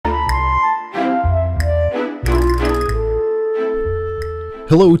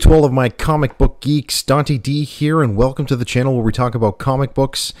Hello to all of my comic book geeks, Dante D here, and welcome to the channel where we talk about comic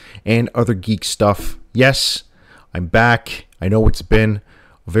books and other geek stuff. Yes, I'm back. I know it's been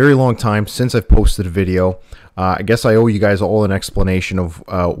a very long time since I've posted a video. I guess I owe you guys all an explanation of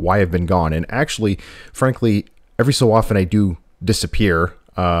why I've been gone. And actually, frankly, every so often I do disappear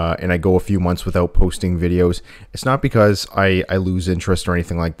and I go a few months without posting videos. It's not because I lose interest or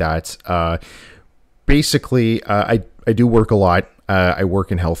anything like that. Basically, I do work a lot. I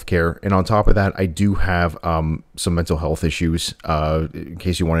work in healthcare, and on top of that, I do have some mental health issues. In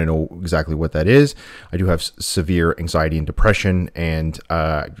case you want to know exactly what that is, I do have severe anxiety and depression, and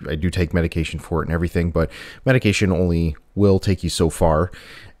I do take medication for it and everything, but medication only will take you so far.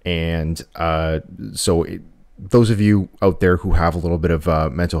 And those of you out there who have a little bit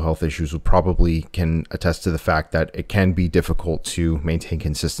of mental health issues will probably can attest to the fact that it can be difficult to maintain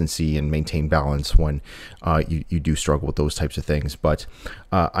consistency and maintain balance when you do struggle with those types of things. But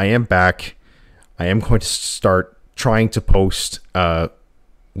I am back. I am going to start trying to post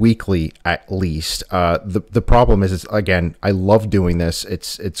weekly at least. The problem is, again, I love doing this.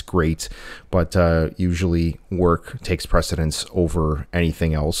 It's great, but usually work takes precedence over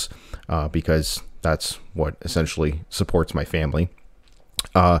anything else because that's what essentially supports my family.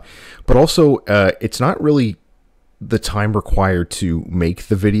 But also, it's not really the time required to make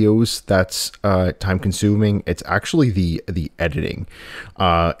the videos that's time consuming. It's actually the editing.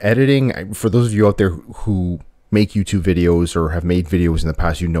 Editing, for those of you out there who make YouTube videos or have made videos in the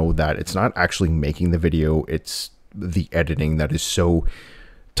past, you know that it's not actually making the video, it's the editing that is so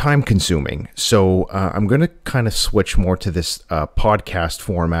time consuming. So I'm going to kind of switch more to this podcast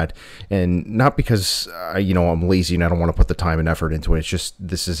format, and not because I'm lazy and I don't want to put the time and effort into it. It's just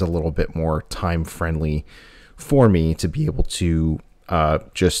this is a little bit more time friendly for me to be able to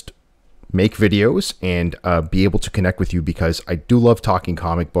just make videos and be able to connect with you, because I do love talking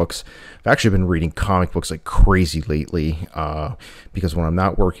comic books. I've actually been reading comic books like crazy lately because when I'm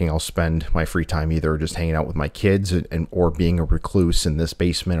not working, I'll spend my free time either just hanging out with my kids or being a recluse in this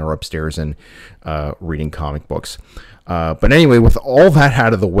basement or upstairs and reading comic books. But anyway, with all that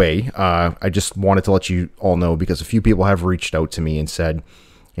out of the way, I just wanted to let you all know, because a few people have reached out to me and said,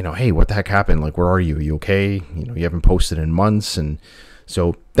 hey, what the heck happened? Like, where are you? Are you okay? You haven't posted in months. And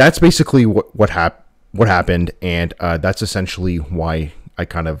so that's basically what happened, and that's essentially why I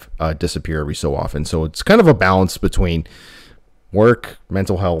kind of disappear every so often. So it's kind of a balance between work,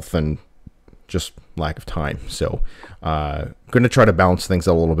 mental health, and just lack of time. So going to try to balance things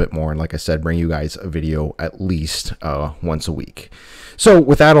out a little bit more, and like I said, bring you guys a video at least once a week. So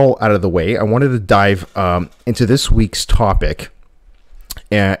with that all out of the way, I wanted to dive into this week's topic,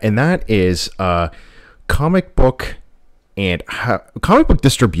 and that is comic book and comic book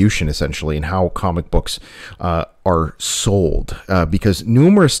distribution, essentially, and how comic books are sold. Because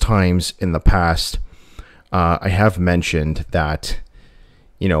numerous times in the past, I have mentioned that,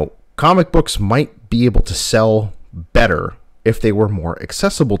 comic books might be able to sell better if they were more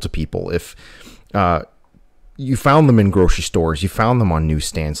accessible to people. If you found them in grocery stores, you found them on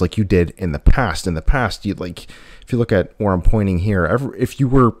newsstands like you did in the past. In the past, if you look at where I'm pointing here, if you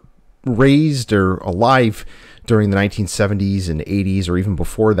were raised or alive during the 1970s and 80s, or even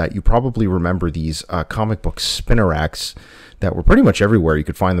before that, you probably remember these comic book spinner racks that were pretty much everywhere. You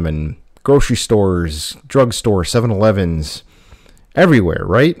could find them in grocery stores, drugstores, 7-Elevens, everywhere,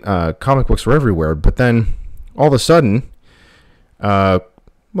 right? Comic books were everywhere. But then all of a sudden, well,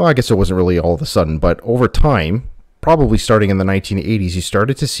 I guess it wasn't really all of a sudden, but over time, probably starting in the 1980s, you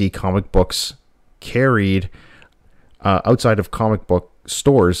started to see comic books carried outside of comic book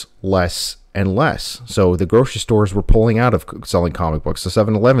stores less and less. So the grocery stores were pulling out of selling comic books. The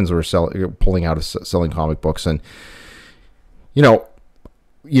 7-Elevens were pulling out of selling comic books. And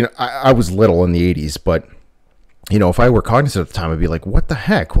I was little in the 80s, but if I were cognizant at the time, I'd be like, what the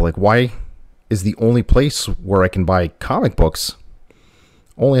heck? Like, why is the only place where I can buy comic books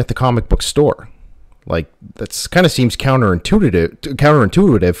only at the comic book store? Like, that's kind of seems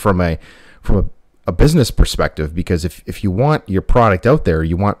counterintuitive from a business perspective, because if you want your product out there,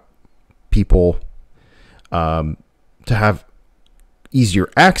 you want people to have easier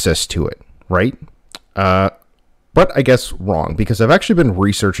access to it, right? But I guess wrong, because I've actually been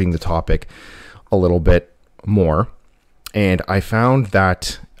researching the topic a little bit more, and I found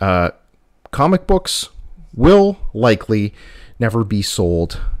that comic books will likely never be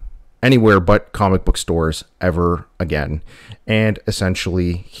sold anywhere but comic book stores ever again. And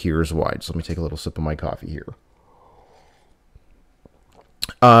essentially, here's why. So let me take a little sip of my coffee here.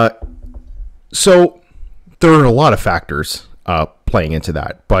 So there are a lot of factors playing into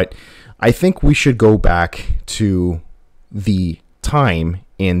that, but I think we should go back to the time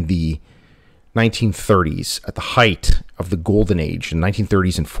in the 1930s, at the height of the golden age in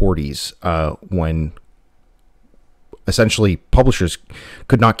 1930s and 40s, when essentially publishers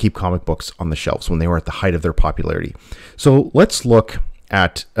could not keep comic books on the shelves, when they were at the height of their popularity. So let's look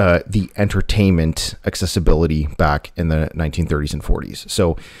at the entertainment accessibility back in the 1930s and 40s.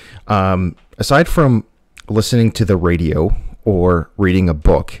 So aside from listening to the radio or reading a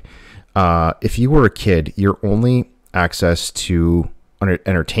book, if you were a kid, your only access to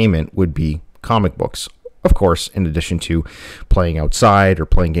entertainment would be comic books. Of course, in addition to playing outside or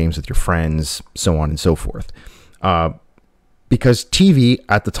playing games with your friends, so on and so forth. Because TV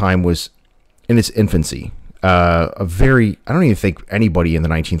at the time was in its infancy. I don't even think anybody in the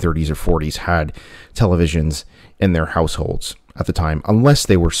 1930s or 40s had televisions in their households at the time, unless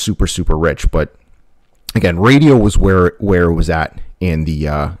they were super, super rich. But again, radio was where it was at in the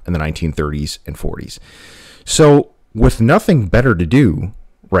 1930s and 40s. So with nothing better to do,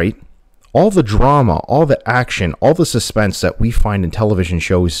 right? All the drama, all the action, all the suspense that we find in television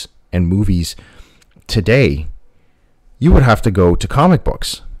shows and movies today, you would have to go to comic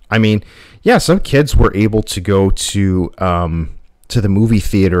books. I mean, yeah, some kids were able to go to the movie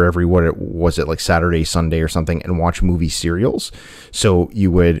theater every, like Saturday, Sunday or something, and watch movie serials. So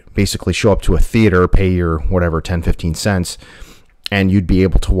you would basically show up to a theater, pay your whatever, 10, 15 cents, and you'd be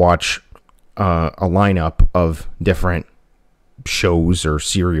able to watch a lineup of different shows or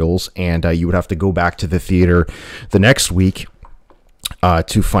serials, and you would have to go back to the theater the next week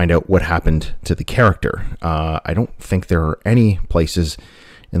to find out what happened to the character. I don't think there are any places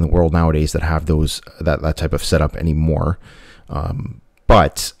in the world nowadays that have that type of setup anymore.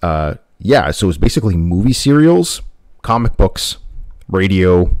 But yeah, so it was basically movie serials, comic books,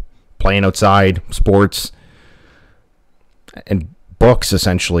 radio, playing outside, sports, and books,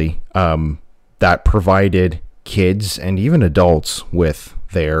 essentially, that provided kids and even adults with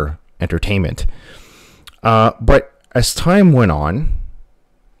their entertainment. But as time went on,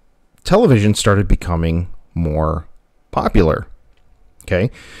 television started becoming more popular.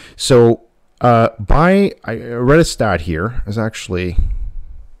 Okay, so I read a stat here. It's actually,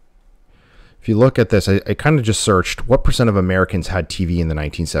 if you look at this, I kind of just searched what percent of Americans had TV in the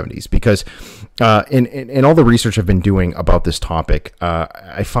 1970s, because in all the research I've been doing about this topic,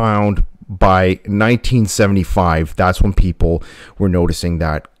 I found by 1975, that's when people were noticing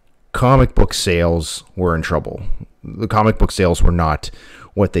that comic book sales were in trouble. The comic book sales were not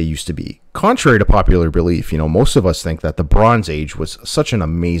what they used to be. Contrary to popular belief, most of us think that the Bronze Age was such an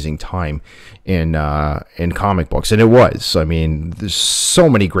amazing time in comic books, and it was. I mean, there's so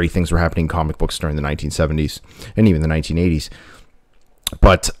many great things were happening in comic books during the 1970s and even the 1980s.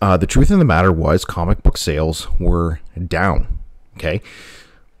 But the truth of the matter was, comic book sales were down. Okay,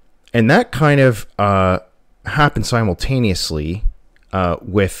 and that kind of happened simultaneously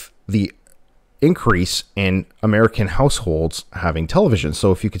with the increase in American households having television.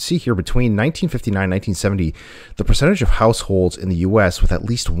 So if you could see here, between 1959 and 1970, the percentage of households in the U.S. with at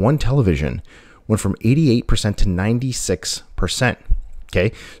least one television went from 88% to 96%.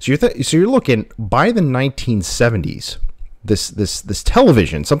 Okay, so you're looking, by the 1970s, this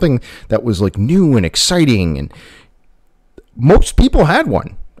television, something that was like new and exciting, and most people had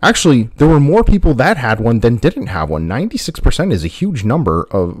one. Actually, there were more people that had one than didn't have one. 96% is a huge number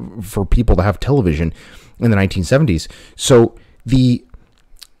for people to have television in the 1970s. So the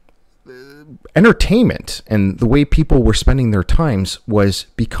entertainment and the way people were spending their times was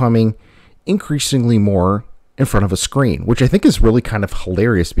becoming increasingly more in front of a screen, which I think is really kind of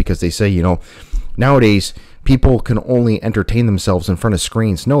hilarious, because they say, nowadays people can only entertain themselves in front of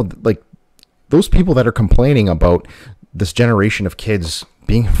screens. No, like, those people that are complaining about this generation of kids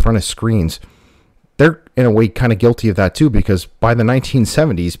being in front of screens, they're in a way kind of guilty of that too, because by the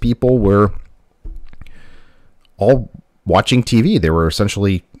 1970s, people were all watching TV. They were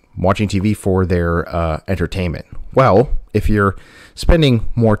essentially watching TV for their entertainment. Well, if you're spending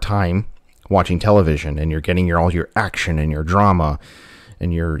more time watching television and you're getting all your action and your drama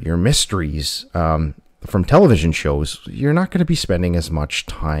and your mysteries from television shows, you're not going to be spending as much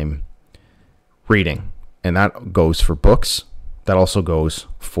time reading. And that goes for books. That also goes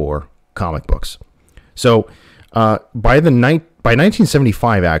for comic books. So by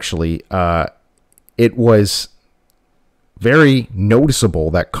 1975, actually, it was very noticeable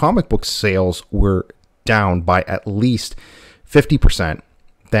that comic book sales were down by at least 50%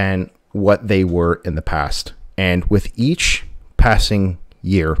 than what they were in the past. And with each passing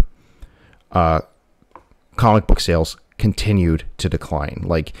year, comic book sales continued to decline.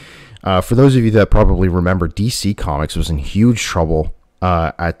 Like, for those of you that probably remember, DC Comics was in huge trouble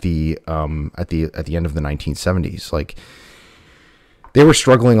at the end of the 1970s. Like, they were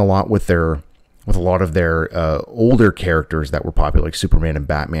struggling a lot with a lot of their older characters that were popular, like Superman and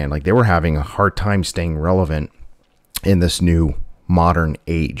Batman. Like, they were having a hard time staying relevant in this new modern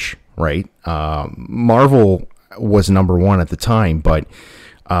age, right? Marvel was number one at the time, but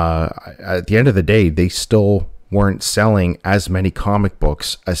at the end of the day, they still weren't selling as many comic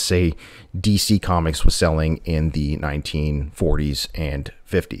books as, say, DC Comics was selling in the 1940s and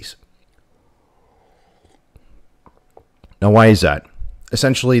 50s. Now, why is that?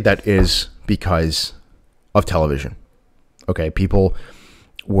 Essentially, that is because of television. Okay, people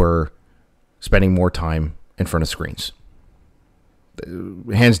were spending more time in front of screens.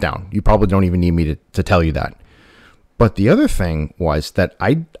 Hands down. You probably don't even need me to tell you that. But the other thing was that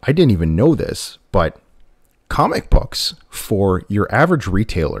I didn't even know this, but comic books for your average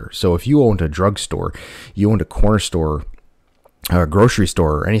retailer, so if you owned a drugstore, you owned a corner store, a grocery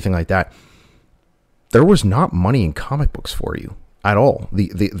store, or anything like that, there was not money in comic books for you at all.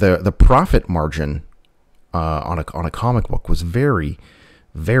 The profit margin on a comic book was very,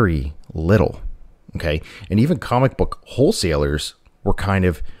 very little. Okay, and even comic book wholesalers were kind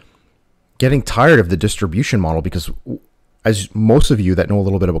of getting tired of the distribution model, because, as most of you that know a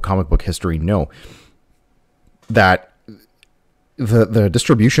little bit about comic book history know, that the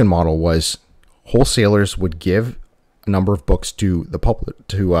distribution model was wholesalers would give a number of books to the public,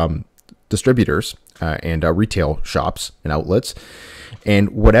 to distributors and retail shops and outlets, and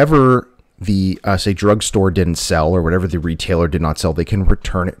whatever the say drugstore didn't sell, or whatever the retailer did not sell, they can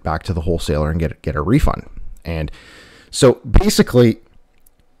return it back to the wholesaler and get a refund. And so basically,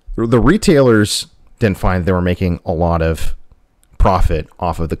 the retailers didn't find they were making a lot of profit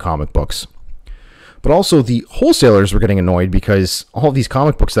off of the comic books, but also the wholesalers were getting annoyed because all these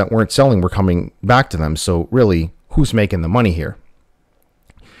comic books that weren't selling were coming back to them. So really, who's making the money here?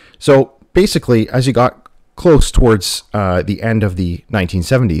 So basically, as you got close towards the end of the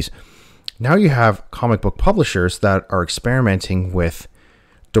 1970s, now you have comic book publishers that are experimenting with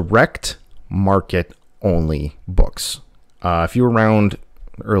direct market only books. If you were around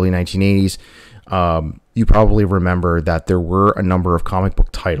early 1980s, you probably remember that there were a number of comic book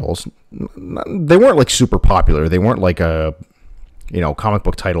titles. They weren't like super popular. They weren't like comic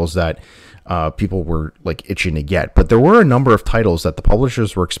book titles that people were like itching to get. But there were a number of titles that the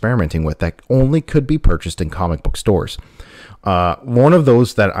publishers were experimenting with that only could be purchased in comic book stores. One of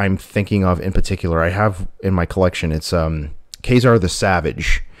those that I'm thinking of in particular, I have in my collection, it's Kazar the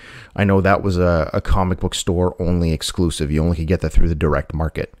Savage. I know that was a comic book store only exclusive. You only could get that through the direct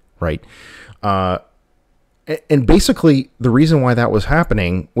market, right? And basically, the reason why that was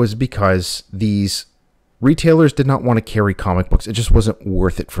happening was because these retailers did not want to carry comic books. It just wasn't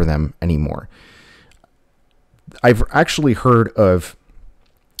worth it for them anymore. I've actually heard of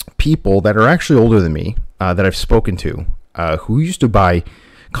people that are actually older than me that I've spoken to who used to buy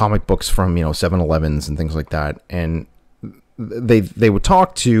comic books from 7-Elevens and things like that, and they would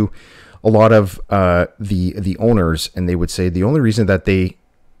talk to a lot of the owners, and they would say the only reason that they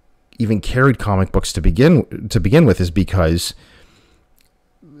even carried comic books to begin with is because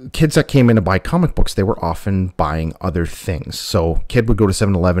kids that came in to buy comic books, they were often buying other things. So kid would go to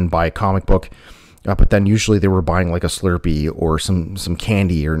 7-Eleven, buy a comic book, but then usually they were buying like a Slurpee or some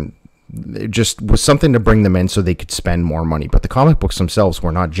candy, or it just was something to bring them in so they could spend more money. But the comic books themselves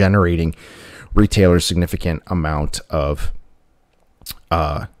were not generating retailers significant amount of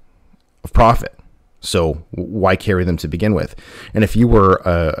profit. So why carry them to begin with? And if you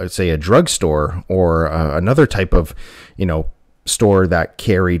were, say, a drugstore or another type of, store that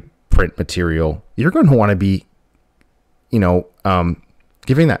carried print material, you're going to want to be,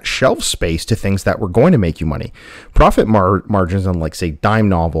 giving that shelf space to things that were going to make you money. Profit margins on, like, say, dime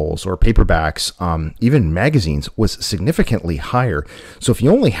novels or paperbacks, even magazines, was significantly higher. So if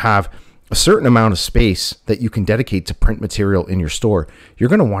you only have a certain amount of space that you can dedicate to print material in your store, you're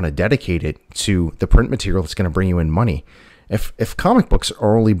going to want to dedicate it to the print material that's going to bring you in money. If comic books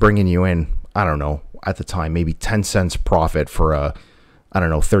are only bringing you in, I don't know, at the time, maybe 10 cents profit for a,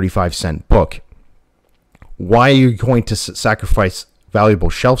 35-cent book, why are you going to sacrifice valuable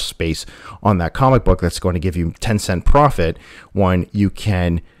shelf space on that comic book that's going to give you 10-cent profit when you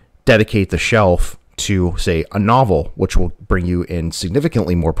can dedicate the shelf to, say, a novel, which will bring you in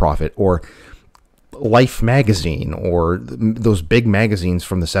significantly more profit, or Life magazine, or those big magazines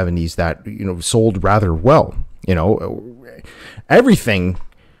from the 70s that, sold rather well. Everything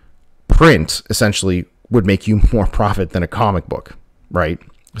print essentially would make you more profit than a comic book, right?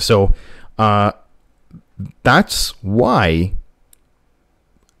 So that's why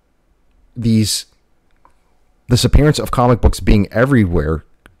this appearance of comic books being everywhere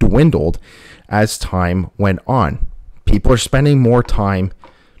dwindled as time went on. People are spending more time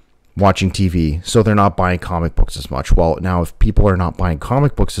watching TV, so they're not buying comic books as much. Well, now if people are not buying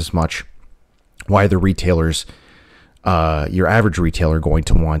comic books as much, why are the retailers, your average retailer, going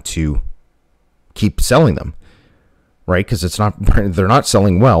to want to keep selling them, right? Because they're not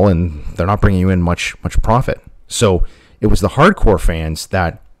selling well, and they're not bringing you in much profit. So it was the hardcore fans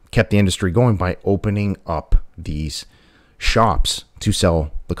that kept the industry going by opening up these shops to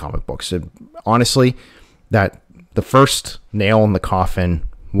sell the comic books. And honestly, that the first nail in the coffin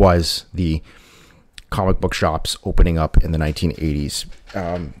was the comic book shops opening up in the 1980s,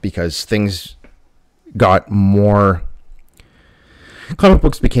 because things got more, comic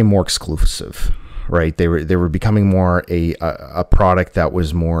books became more exclusive, right? They were becoming more a product that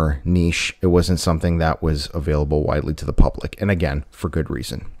was more niche. It wasn't something that was available widely to the public, and again, for good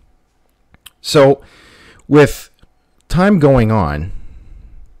reason. So with time going on,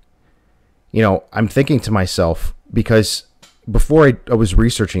 I'm thinking to myself, because before I was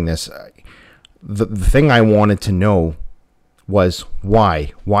researching this, the thing I wanted to know was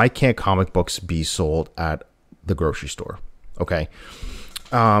why can't comic books be sold at the grocery store? Okay.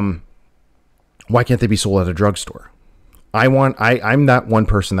 Why can't they be sold at a drugstore? I'm that one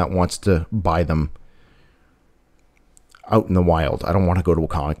person that wants to buy them out in the wild. I don't want to go to a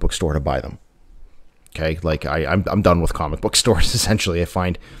comic book store to buy them. Okay. Like I'm done with comic book stores. Essentially, I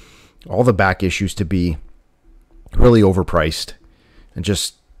find all the back issues to be really overpriced and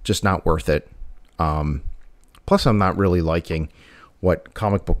just not worth it. Plus, I'm not really liking what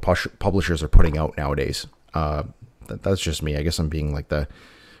comic book publishers are putting out nowadays. That's just me. I guess I'm being like the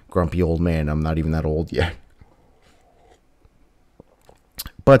grumpy old man. I'm not even that old yet.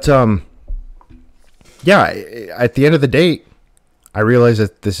 But yeah, at the end of the day, I realize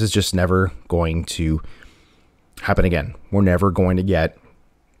that this is just never going to happen again. We're never going to get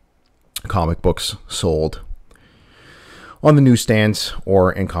comic books sold on the newsstands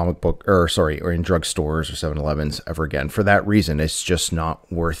or in or in drugstores or 7-Elevens ever again. For that reason, it's just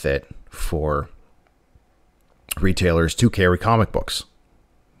not worth it for retailers to carry comic books.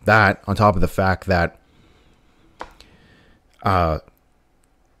 That, on top of the fact that not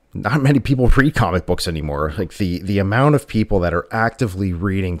many people read comic books anymore. Like the amount of people that are actively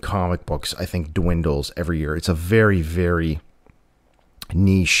reading comic books, I think, dwindles every year. It's a very, very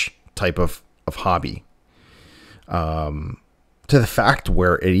niche type of hobby. To the fact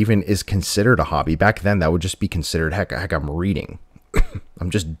where it even is considered a hobby. Back then, that would just be considered, heck, I'm reading. I'm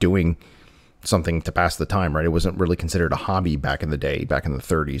just doing something to pass the time, right? It wasn't really considered a hobby back in the day, back in the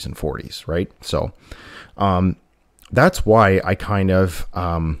 30s and 40s, right? So that's why I kind of,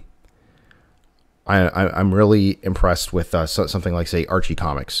 I'm really impressed with something like, say, Archie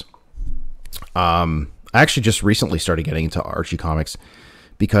Comics. I actually just recently started getting into Archie Comics,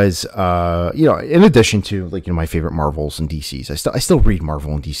 because, in addition to my favorite Marvels and DCs, I still read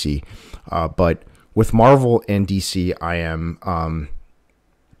Marvel and DC, but with Marvel and DC, I am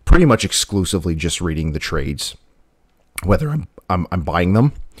pretty much exclusively just reading the trades, whether I'm buying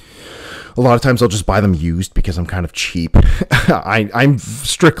them. A lot of times I'll just buy them used because I'm kind of cheap. I'm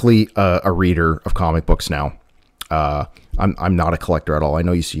strictly a reader of comic books now. I'm not a collector at all. I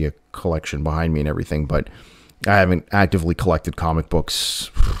know you see a collection behind me and everything, but I haven't actively collected comic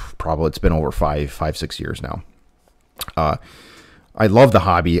books. Probably it's been over 5-6 years now. I love the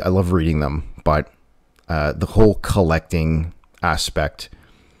hobby. I love reading them, but the whole collecting aspect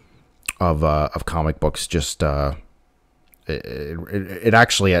of comic books just it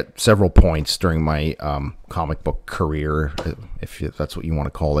actually, at several points during my comic book career, if that's what you want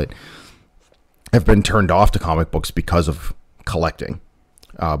to call it, I've been turned off to comic books because of collecting.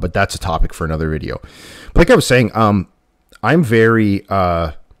 But that's a topic for another video. But like I was saying, I'm very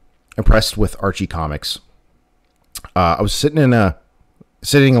impressed with Archie Comics. I was standing in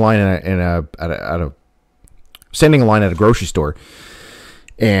line at a grocery store,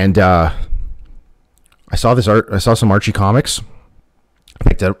 and I saw some Archie Comics.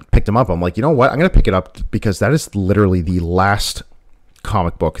 Picked them up. I'm like, you know what? I'm gonna pick it up because that is literally the last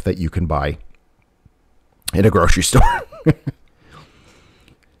comic book that you can buy in a grocery store.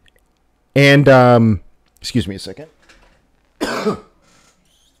 And excuse me a second.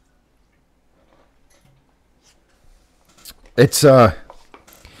 It's the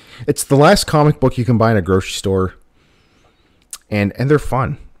last comic book you can buy in a grocery store, and they're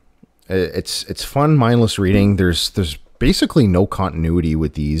fun. It's fun, mindless reading. There's basically no continuity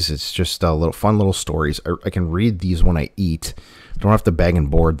with these. It's just fun little stories. I can read these when I eat. I don't have to beg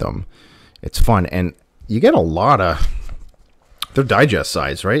and board them. It's fun, and you get a lot of. They're digest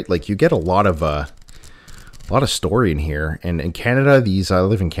size, right? Like you get a lot of story in here. And in Canada, I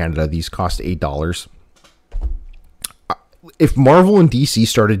live in Canada. These cost $8. if Marvel and DC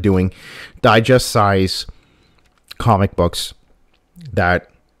started doing digest size comic books that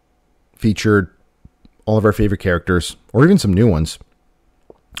featured all of our favorite characters, or even some new ones,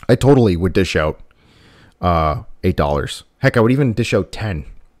 I totally would dish out $8. Heck, I would even dish out 10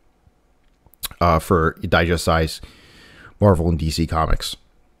 for digest size Marvel and DC comics.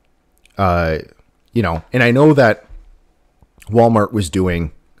 You know, and I know that Walmart was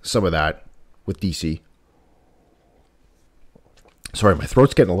doing some of that with DC. Sorry, my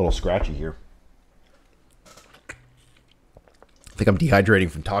throat's getting a little scratchy here. I think I'm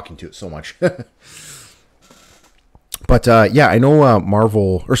dehydrating from talking to it so much. But yeah, I know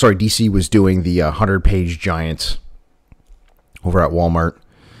DC was doing the 100-page giants over at Walmart.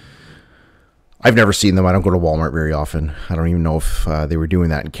 I've never seen them. I don't go to Walmart very often. I don't even know if they were doing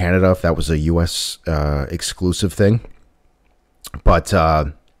that in Canada, if that was a U.S. Exclusive thing. But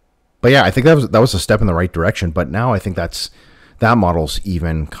yeah, I think that was a step in the right direction. But now I think that model's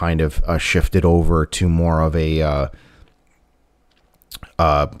even kind of shifted over to more of a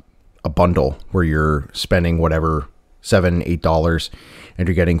bundle where you're spending whatever $7-8 and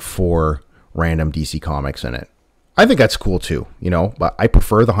you're getting 4 random DC comics in it. I think that's cool too, you know, but I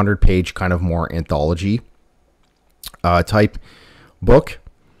prefer the 100-page kind of more anthology type book.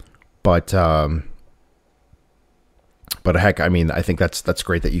 But heck, I mean, I think that's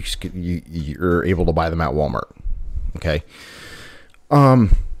great that you're able to buy them at Walmart. Okay.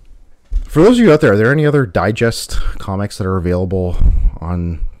 For those of you out there, are there any other digest comics that are available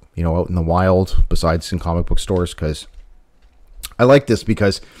on, you know, out in the wild besides in comic book stores? Because I like this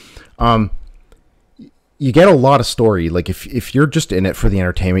because you get a lot of story. Like if you're just in it for the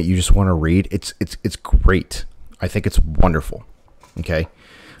entertainment, you just want to read, it's great. I think it's wonderful. Okay.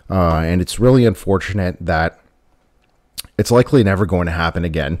 And it's really unfortunate that it's likely never going to happen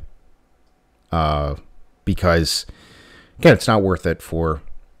again. Because again, it's not worth it for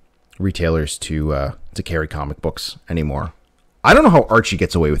retailers to carry comic books anymore. I don't know how Archie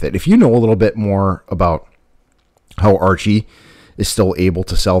gets away with it. If you know a little bit more about how Archie is still able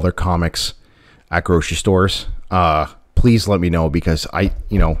to sell their comics at grocery stores, please let me know, because I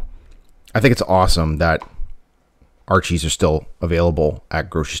think it's awesome that Archies are still available at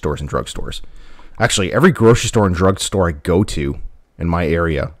grocery stores and drugstores. Actually, every grocery store and drugstore I go to in my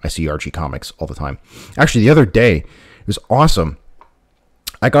area, I see Archie comics all the time. Actually, the other day, it was awesome.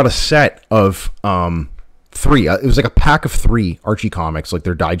 I got a set of 3. It was like a pack of 3 Archie comics, like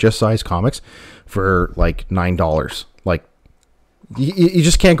their digest size comics, for like $9. Like, you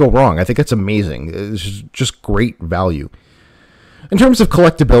just can't go wrong. I think that's amazing. It's just great value. In terms of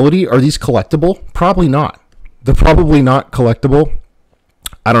collectability, are these collectible? Probably not. They're probably not collectible.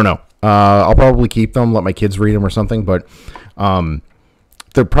 I don't know. I'll probably keep them, let my kids read them or something, but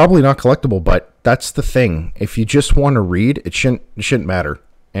they're probably not collectible. But that's the thing. If you just want to read, it shouldn't matter.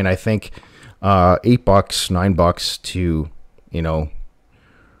 And I think $8, $9 to, you know,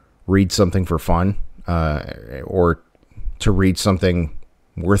 read something for fun, or to read something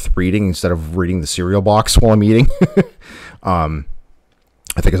worth reading instead of reading the cereal box while I'm eating, I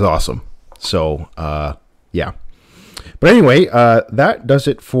think is awesome. So yeah. But anyway, that does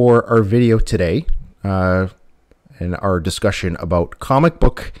it for our video today, and our discussion about comic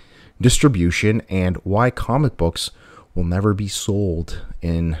book distribution and why comic books will never be sold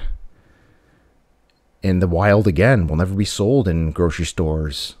in the wild again. Will never be sold in grocery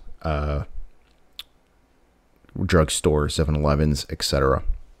stores, drugstores, 7-Elevens, etc.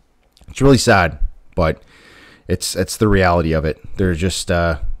 It's really sad, but it's the reality of it. There's just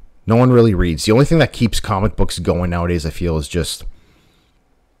no one really reads. The only thing that keeps comic books going nowadays, I feel, is just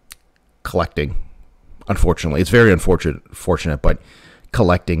collecting. Unfortunately, it's very unfortunate, but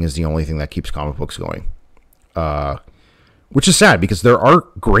collecting is the only thing that keeps comic books going. Which is sad, because there are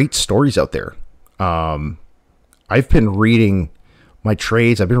great stories out there. I've been reading my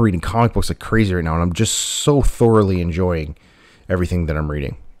trades. I've been reading comic books like crazy right now, and I'm just so thoroughly enjoying everything that I'm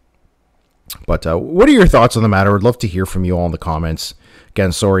reading. But what are your thoughts on the matter? I'd love to hear from you all in the comments.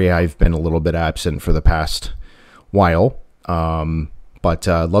 Again, sorry I've been a little bit absent for the past while, but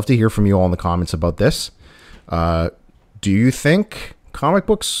I'd love to hear from you all in the comments about this. Do you think comic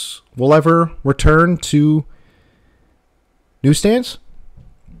books will ever return to newsstands?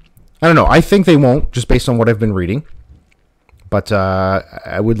 I don't know. I think they won't, just based on what I've been reading. But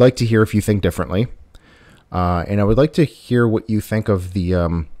I would like to hear if you think differently. And I would like to hear what you think of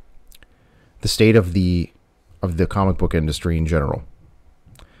the state of the comic book industry in general.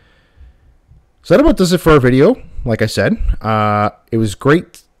 So that about does it for our video. Like I said, it was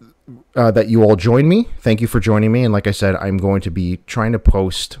great that you all joined me. Thank you for joining me. And like I said, I'm going to be trying to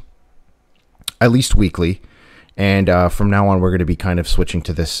post at least weekly. And from now on, we're going to be kind of switching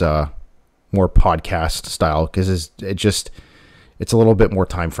to this more podcast style, because it's a little bit more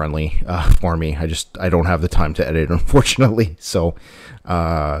time friendly for me. I don't have the time to edit, unfortunately. So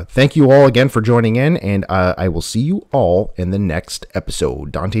thank you all again for joining in, and I will see you all in the next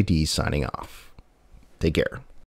episode. Dante D signing off. Take care.